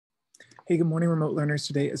Hey, good morning, remote learners.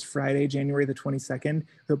 Today is Friday, January the 22nd.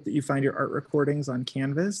 Hope that you find your art recordings on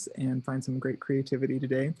Canvas and find some great creativity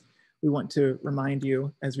today. We want to remind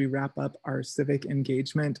you as we wrap up our civic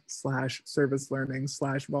engagement / service learning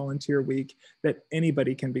 / volunteer week that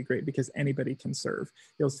anybody can be great because anybody can serve.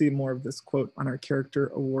 You'll see more of this quote on our character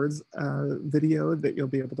awards video that you'll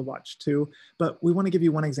be able to watch too. But we want to give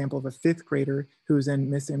you one example of a fifth grader who's in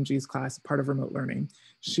Miss MG's class, part of remote learning.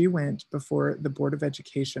 She went before the Board of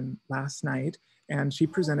Education last night and she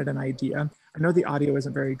presented an idea. I know the audio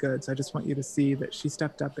isn't very good, so I just want you to see that she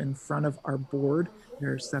stepped up in front of our board.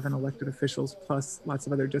 There are 7 elected officials plus lots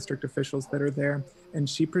of other district officials that are there. And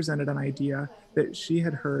she presented an idea that she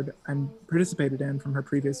had heard and participated in from her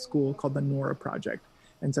previous school called the NORA project.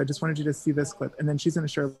 And so I just wanted you to see this clip, and then she's going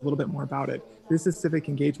to share a little bit more about it. This is civic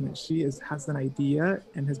engagement. She has an idea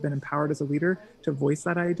and has been empowered as a leader to voice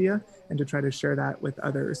that idea and to try to share that with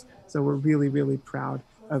others. So we're really, really proud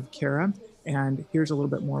of Kara. And here's a little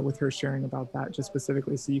bit more with her sharing about that just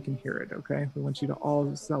specifically so you can hear it, okay? We want you to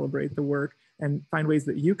all celebrate the work and find ways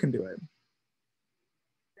that you can do it.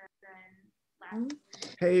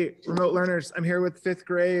 Hey, remote learners, I'm here with 5th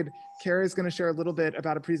grade. Kara is going to share a little bit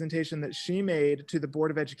about a presentation that she made to the Board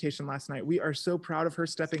of Education last night. We are so proud of her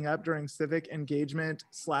stepping up during civic engagement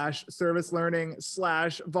 / service learning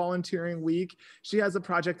 / volunteering week. She has a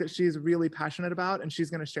project that she's really passionate about and she's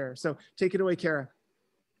going to share. So take it away, Kara.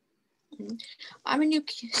 I'm a new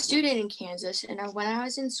student in Kansas, and when I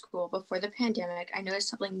was in school before the pandemic, I noticed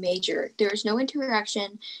something major. There is no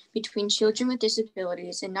interaction between children with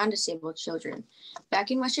disabilities and non-disabled children.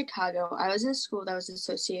 Back in West Chicago, I was in a school that was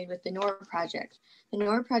associated with the NORA project. The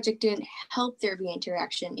NORA project didn't help there be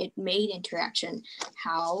interaction, it made interaction.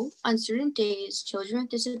 How? On certain days, children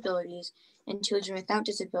with disabilities and children without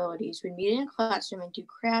disabilities would meet in a classroom and do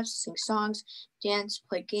crafts, sing songs, dance,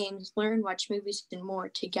 play games, learn, watch movies, and more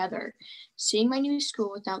together. Seeing my new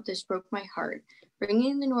school without this broke my heart.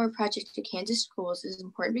 Bringing the NORA project to Kansas schools is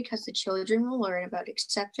important because the children will learn about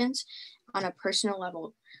acceptance on a personal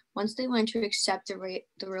level. Once they learn to accept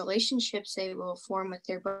the relationships they will form with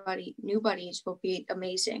their new buddies will be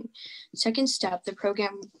amazing. Second step, the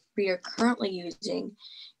program we are currently using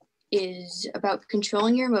is about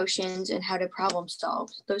controlling your emotions and how to problem solve.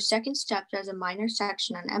 Those second steps has a minor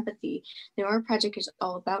section on empathy. The NORA project is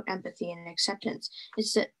all about empathy and acceptance.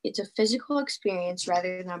 It's a physical experience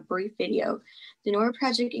rather than a brief video. The NORA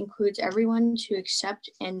project includes everyone to accept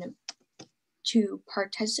and to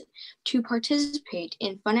participate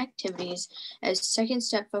in fun activities, as second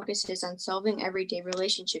step focuses on solving everyday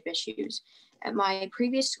relationship issues. At my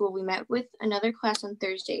previous school, we met with another class on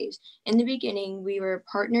Thursdays. In the beginning, we were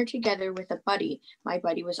partnered together with a buddy. My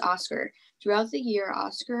buddy was Oscar. Throughout the year,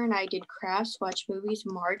 Oscar and I did crafts, watched movies,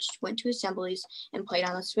 marched, went to assemblies, and played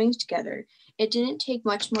on the swings together. It didn't take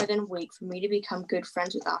much more than a week for me to become good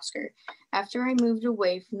friends with Oscar. After I moved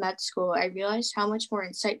away from that school, I realized how much more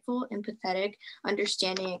insightful, empathetic,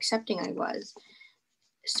 understanding, accepting I was.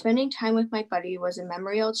 Spending time with my buddy was a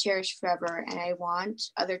memory I'll cherish forever, and I want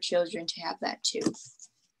other children to have that too.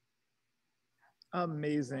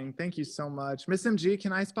 Amazing. Thank you so much. Miss MG,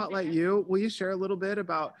 can I spotlight you? Will you share a little bit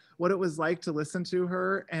about what it was like to listen to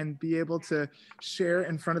her and be able to share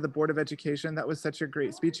in front of the Board of Education? That was such a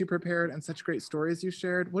great speech you prepared and such great stories you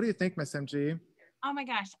shared. What do you think, Miss MG? Oh my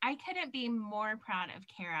gosh, I couldn't be more proud of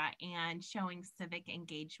Kara and showing civic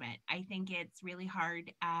engagement. I think it's really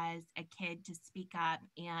hard as a kid to speak up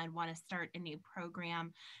and want to start a new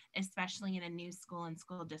program, especially in a new school and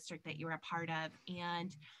school district that you're a part of.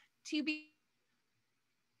 And to be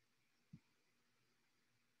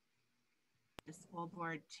the school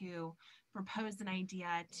board to propose an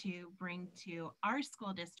idea to bring to our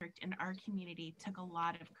school district and our community took a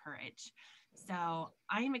lot of courage. So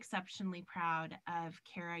I am exceptionally proud of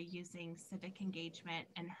Kara using civic engagement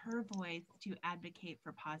and her voice to advocate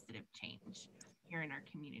for positive change here in our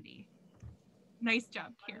community. Nice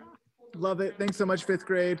job, Kara. Love it. Thanks so much, 5th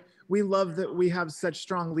grade. We love that we have such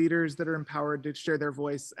strong leaders that are empowered to share their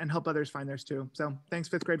voice and help others find theirs too. So thanks,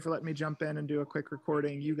 5th grade, for letting me jump in and do a quick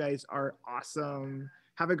recording. You guys are awesome.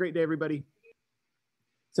 Have a great day, everybody.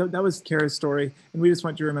 So that was Kara's story. And we just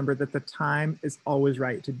want you to remember that the time is always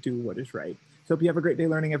right to do what is right. So hope you have a great day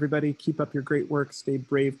learning, everybody. Keep up your great work. Stay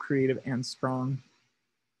brave, creative, and strong.